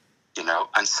 100%,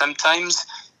 and sometimes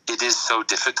it is so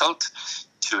difficult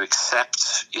to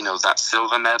accept, that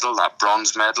silver medal, that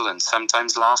bronze medal, and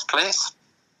sometimes last place,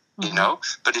 mm-hmm.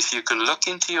 But if you can look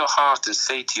into your heart and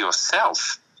say to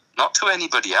yourself, not to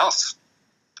anybody else,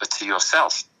 but to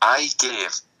yourself, I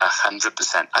gave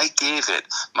 100%. I gave it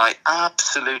my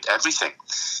absolute everything.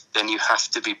 Then you have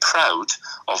to be proud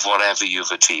of whatever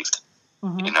you've achieved,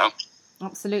 mm-hmm.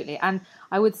 Absolutely. And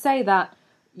I would say that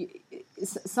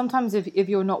sometimes if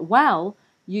you're not well,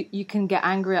 you can get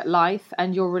angry at life,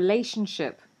 and your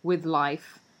relationship with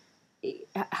life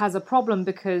has a problem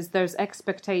because there's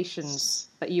expectations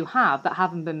that you have that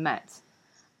haven't been met.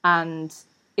 And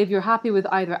if you're happy with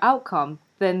either outcome,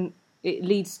 then it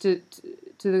leads to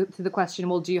the question,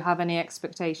 well, do you have any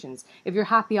expectations? If you're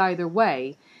happy either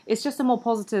way, it's just a more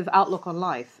positive outlook on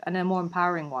life and a more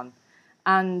empowering one.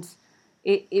 And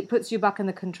it puts you back in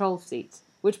the control seat,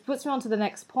 which puts me on to the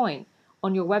next point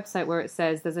on your website, where it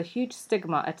says there's a huge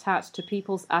stigma attached to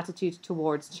people's attitude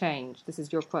towards change. This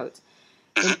is your quote.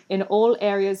 In all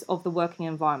areas of the working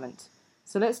environment.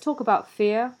 So let's talk about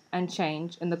fear and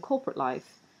change in the corporate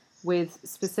life, with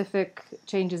specific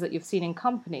changes that you've seen in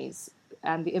companies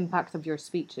and the impact of your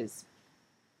speeches.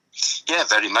 Yeah,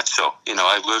 very much so.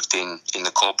 I worked in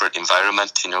the corporate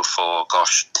environment, for,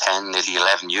 10, nearly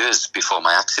 11 years before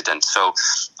my accident. So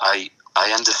I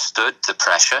understood the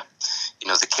pressure,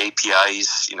 the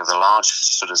KPIs, the large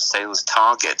sort of sales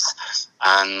targets.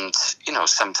 And,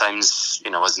 sometimes,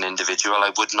 as an individual,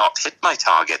 I would not hit my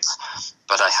targets,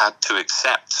 but I had to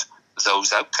accept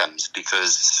those outcomes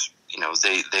because,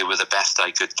 they were the best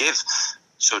I could give.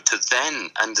 So to then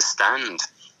understand,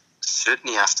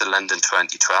 certainly after London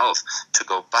 2012, to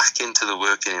go back into the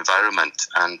working environment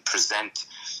and present,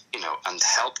 and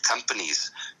help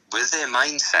companies with their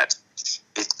mindset,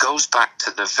 it goes back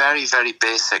to the very, very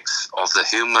basics of the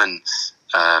human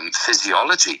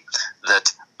physiology,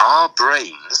 that our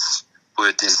brains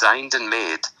were designed and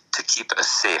made to keep us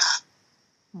safe.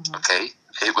 Mm-hmm. Okay?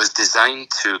 It was designed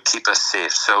to keep us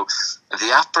safe. So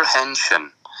the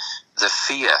apprehension, the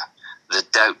fear, the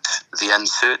doubt, the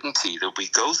uncertainty that we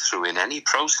go through in any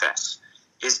process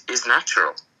is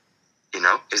natural,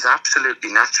 is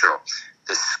absolutely natural.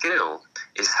 The skill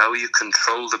is how you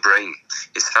control the brain,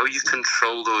 is how you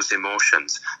control those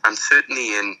emotions. And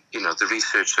certainly in, the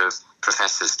research of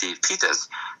Professor Steve Peters,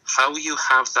 how you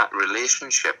have that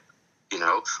relationship,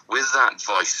 with that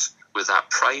voice, with that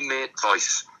primate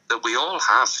voice that we all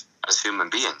have as human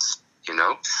beings,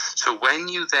 So when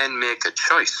you then make a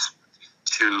choice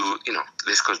to,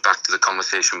 this goes back to the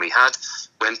conversation we had,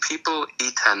 when people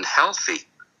eat unhealthy,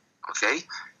 okay,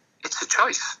 it's a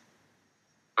choice.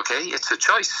 Okay, it's a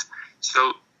choice.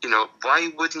 So,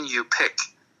 why wouldn't you pick,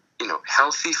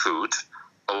 healthy food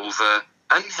over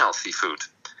unhealthy food?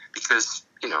 Because,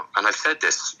 and I've said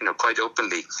this, quite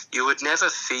openly, you would never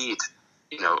feed,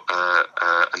 a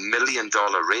 $1 million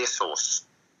racehorse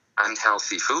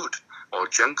unhealthy food or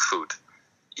junk food.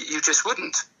 You just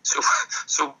wouldn't.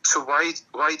 So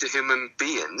why do human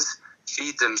beings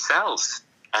feed themselves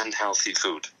unhealthy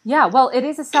food? Yeah, well, it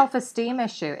is a self-esteem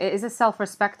issue. It is a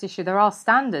self-respect issue. There are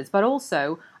standards, but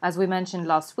also, as we mentioned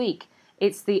last week,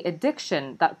 it's the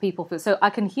addiction that people feel. So I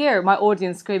can hear my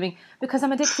audience screaming, because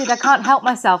I'm addicted, I can't help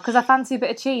myself, because I fancy a bit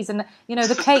of cheese, and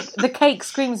the cake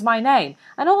screams my name.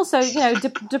 And also,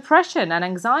 depression and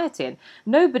anxiety. And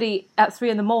nobody at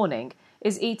 3 a.m.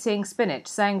 is eating spinach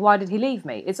saying, why did he leave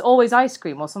me? It's always ice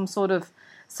cream or some sort of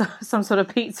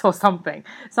pizza or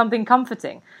something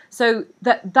comforting. So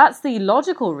that's the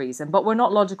logical reason, but we're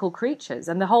not logical creatures.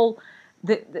 And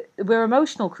we're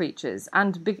emotional creatures,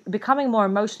 and becoming more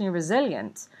emotionally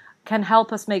resilient can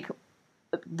help us make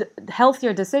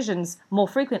healthier decisions more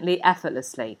frequently,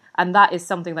 effortlessly. And that is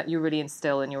something that you really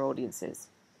instill in your audiences.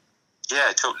 Yeah,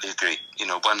 I totally agree.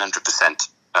 100%.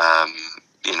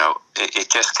 It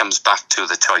just comes back to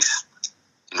the choice.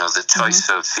 The choice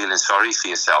of feeling sorry for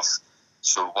yourself.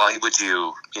 So why would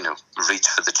you, reach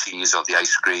for the cheese or the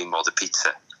ice cream or the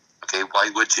pizza? Okay, why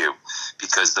would you?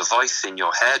 Because the voice in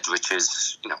your head, which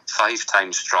is, 5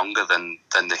 times stronger than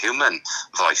the human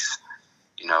voice,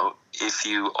 if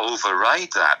you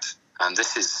override that, and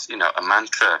this is, a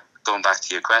mantra, going back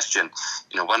to your question,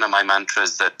 one of my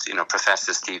mantras that,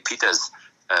 Professor Steve Peters,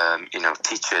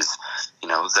 teaches,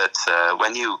 that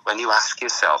when you ask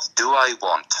yourself, do I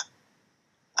want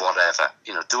whatever,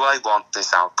 do I want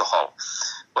this alcohol?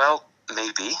 Well,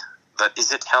 maybe, but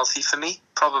is it healthy for me?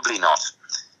 Probably not.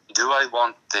 Do I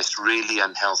want this really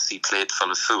unhealthy plate full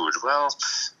of food? Well,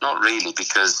 not really,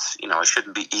 because, I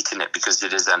shouldn't be eating it because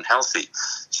it is unhealthy.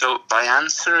 So by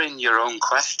answering your own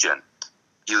question,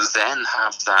 you then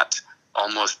have that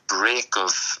almost break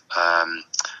of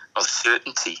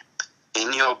certainty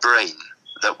in your brain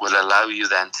that will allow you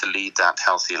then to lead that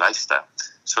healthy lifestyle.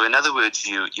 So in other words,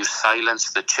 you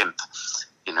silence the chimp,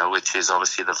 which is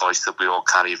obviously the voice that we all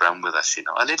carry around with us,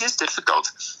 and it is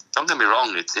difficult. Don't get me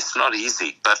wrong, it's not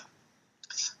easy, but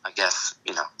I guess,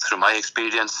 through my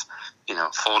experience,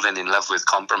 falling in love with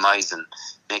compromise and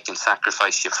making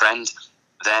sacrifice your friend,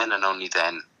 then and only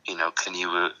then, can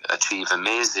you achieve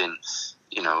amazing,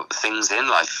 things in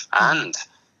life and,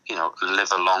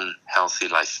 live a long, healthy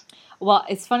life. Well,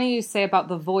 it's funny you say about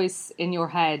the voice in your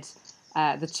head,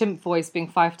 the chimp voice being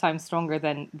 5 times stronger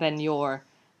than your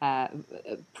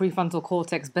prefrontal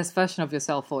cortex, best version of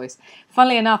yourself voice.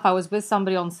 Funnily enough, I was with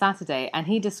somebody on Saturday and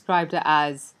he described it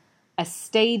as a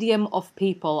stadium of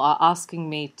people are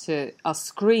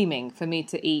screaming for me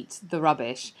to eat the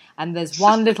rubbish. And there's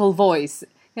one little voice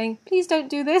going, please don't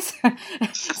do this,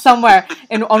 somewhere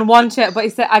on one chair. But he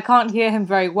said, I can't hear him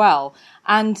very well.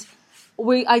 And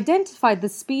we identified the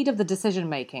speed of the decision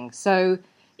making. So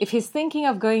if he's thinking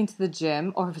of going to the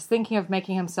gym or if he's thinking of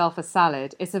making himself a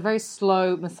salad, it's a very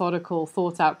slow, methodical,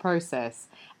 thought-out process.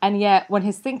 And yet, when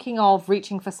he's thinking of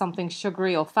reaching for something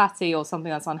sugary or fatty or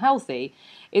something that's unhealthy,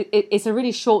 it's a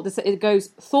really short, it goes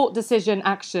thought, decision,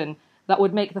 action that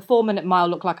would make the 4-minute mile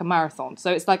look like a marathon.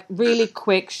 So it's like really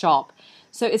quick, sharp.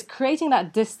 So it's creating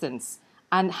that distance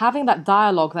and having that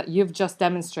dialogue that you've just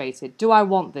demonstrated. Do I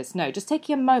want this? No. Just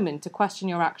taking a moment to question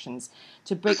your actions,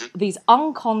 to break these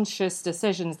unconscious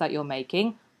decisions that you're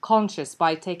making conscious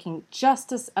by taking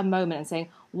just a moment and saying,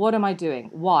 what am I doing?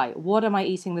 Why? What am I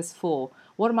eating this for?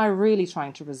 What am I really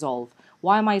trying to resolve?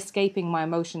 Why am I escaping my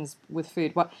emotions with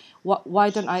food? Why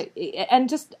don't I? And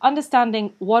just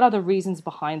understanding what are the reasons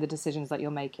behind the decisions that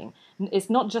you're making. It's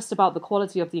not just about the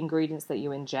quality of the ingredients that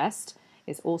you ingest.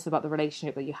 It's also about the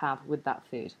relationship that you have with that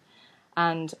food.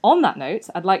 And on that note,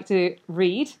 I'd like to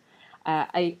read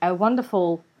a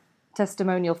wonderful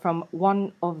testimonial from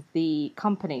one of the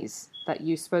companies that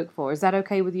you spoke for. Is that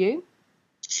okay with you?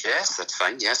 Yes, that's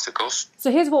fine. Yes, of course.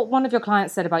 So here's what one of your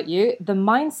clients said about you. The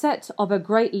mindset of a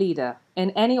great leader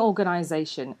in any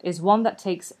organization is one that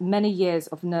takes many years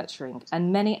of nurturing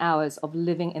and many hours of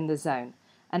living in the zone.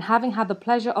 And having had the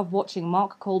pleasure of watching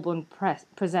Mark Colbourne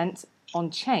present on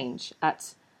change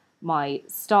at my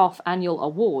staff annual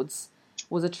awards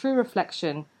was a true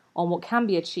reflection on what can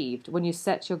be achieved when you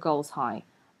set your goals high.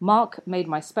 Mark made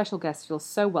my special guest feel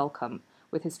so welcome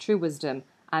with his true wisdom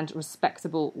and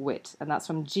respectable wit. And that's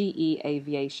from GE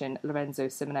Aviation, Lorenzo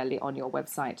Simonelli, on your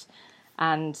website.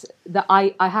 And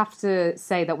I have to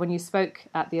say that when you spoke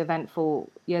at the event 4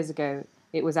 years ago,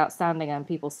 it was outstanding and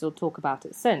people still talk about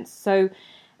it since. So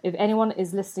if anyone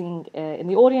is listening in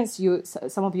the audience,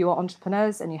 some of you are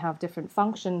entrepreneurs and you have different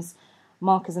functions.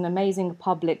 Mark is an amazing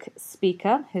public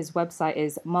speaker. His website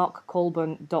is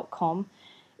markcolbourne.com.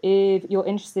 If you're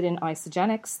interested in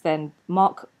Isagenix, then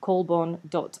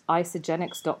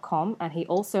markcolbourne.isagenix.com. And he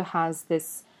also has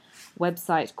this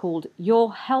website called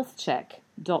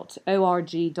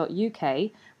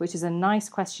yourhealthcheck.org.uk, which is a nice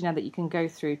questionnaire that you can go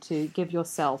through to give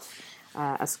yourself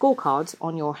a scorecard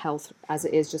on your health as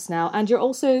it is just now. And you're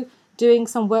also doing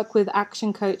some work with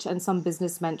Action Coach and some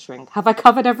business mentoring. Have I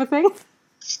covered everything?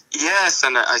 Yes,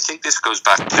 and I think this goes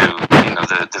back to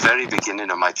the very beginning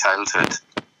of my childhood.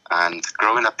 And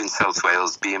growing up in South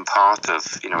Wales, being part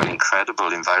of an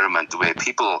incredible environment where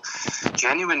people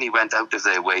genuinely went out of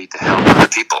their way to help other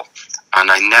people. And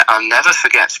I'll never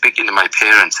forget speaking to my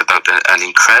parents about an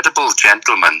incredible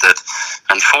gentleman that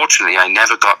unfortunately I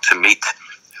never got to meet,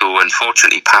 who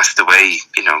unfortunately passed away,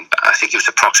 I think it was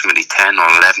approximately 10 or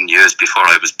 11 years before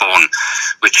I was born,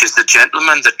 which is the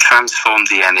gentleman that transformed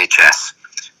the NHS,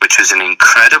 which is an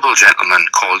incredible gentleman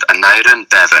called Aneurin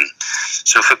Bevan.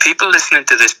 So for people listening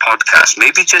to this podcast,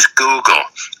 maybe just Google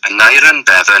Aneurin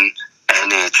Bevan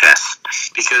NHS,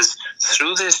 because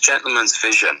through this gentleman's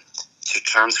vision to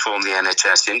transform the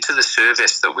NHS into the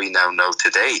service that we now know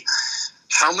today,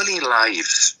 how many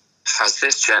lives has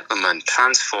this gentleman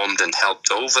transformed and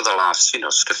helped over the last, sort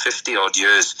of 50 odd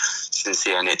years since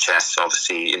the NHS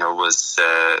obviously, was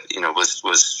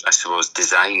I suppose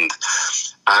designed.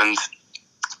 And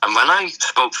when I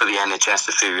spoke for the NHS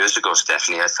a few years ago,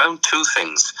 Stephanie, I found two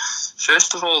things.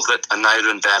 First of all, that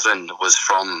Aneurin Bevan was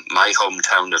from my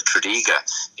hometown of Tredegar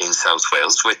in South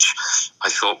Wales, which I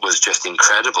thought was just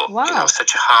incredible. Wow.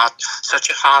 Such a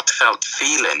heartfelt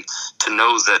feeling to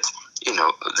know that,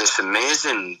 this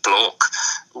amazing bloke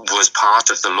was part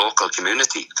of the local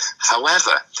community.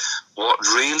 However, what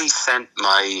really sent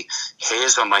my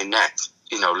hairs on my neck,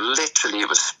 literally it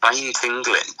was spine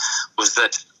tingling, was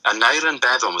that Aneurin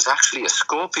Bevan was actually a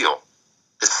Scorpio,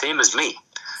 the same as me.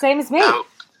 Same as me. Now,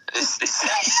 and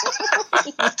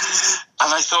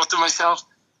I thought to myself,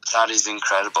 that is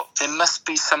incredible. There must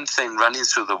be something running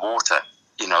through the water,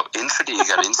 in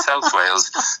Tredegar, in South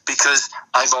Wales, because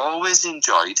I've always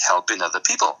enjoyed helping other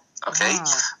people. Okay. Wow.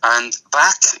 And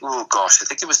back, I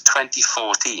think it was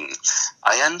 2014,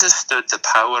 I understood the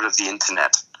power of the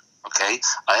internet. Okay.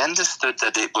 I understood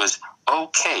that it was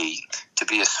okay to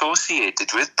be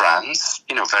associated with brands,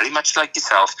 very much like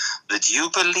yourself, that you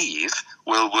believe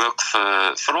will work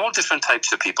for all different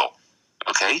types of people.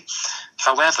 Okay?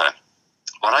 However,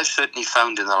 what I've certainly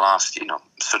found in the last,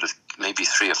 sort of maybe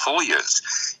 3 or 4 years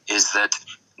is that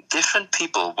different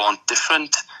people want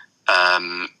different,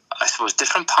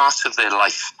 different parts of their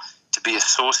life to be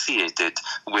associated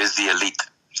with the elite.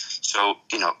 So,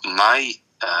 my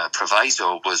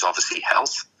proviso was obviously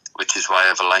health, which is why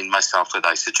I've aligned myself with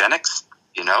Isagenix,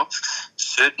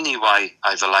 certainly why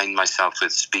I've aligned myself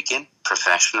with speaking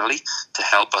professionally to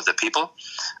help other people,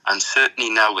 and certainly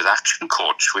now with Action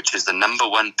Coach, which is the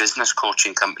 #1 business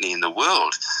coaching company in the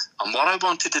world. And what I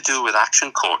wanted to do with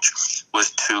Action Coach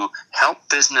was to help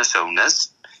business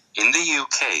owners in the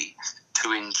UK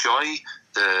to enjoy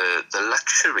the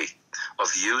luxury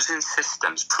of using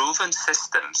systems, proven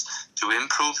systems, to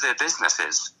improve their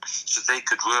businesses so they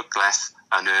could work less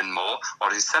and earn more,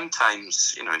 or in some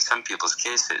people's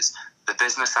cases, the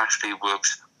business actually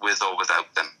works with or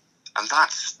without them. And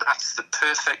that's the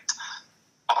perfect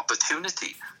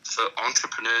opportunity for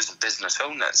entrepreneurs and business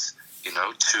owners,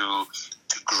 to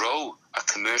grow a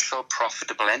commercial,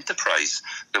 profitable enterprise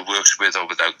that works with or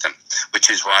without them, which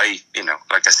is why,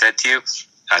 like I said to you,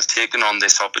 I've taken on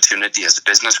this opportunity as a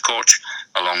business coach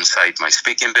alongside my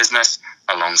speaking business,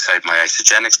 alongside my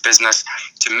Isagenix business,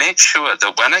 to make sure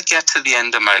that when I get to the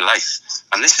end of my life,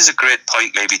 and this is a great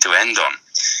point maybe to end on,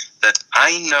 that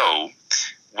I know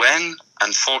when,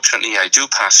 unfortunately, I do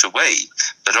pass away,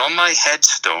 that on my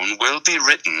headstone will be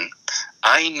written,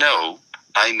 I know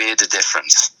I made a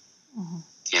difference,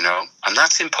 and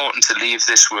that's important to leave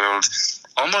this world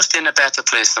almost in a better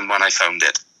place than when I found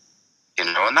it.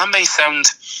 And that may sound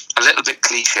a little bit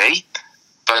cliche,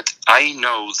 but I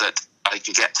know that I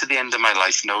can get to the end of my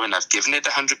life knowing I've given it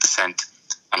 100%,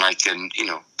 and I can,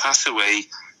 pass away,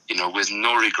 with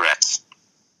no regrets,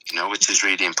 which is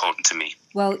really important to me.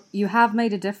 Well, you have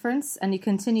made a difference, and you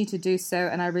continue to do so,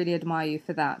 and I really admire you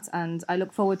for that. And I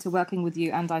look forward to working with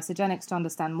you and Isagenix to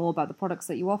understand more about the products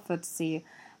that you offer, to see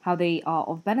how they are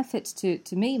of benefit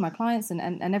to me, my clients,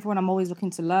 and everyone. I'm always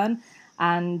looking to learn.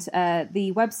 And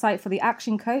the website for the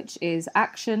Action Coach is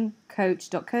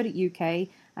actioncoach.co.uk,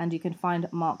 and you can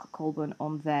find Mark Colbourne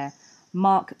on there.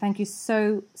 Mark, thank you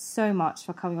so much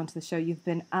for coming onto the show. You've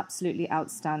been absolutely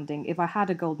outstanding. If I had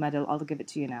a gold medal, I'll give it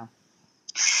to you now.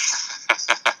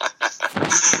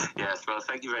 Yes, well,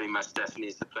 thank you very much, Stephanie.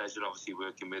 It's a pleasure, obviously,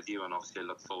 working with you, and obviously I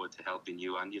look forward to helping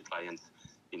you and your clients,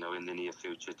 in the near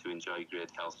future to enjoy great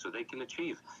health so they can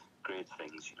achieve great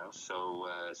things, So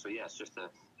yes, just a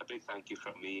big thank you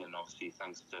from me, and obviously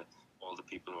thanks to all the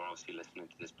people who are obviously listening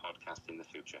to this podcast in the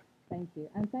future. Thank you.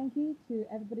 And thank you to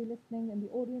everybody listening in the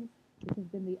audience. This has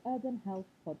been the Urban Health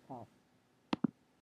Podcast.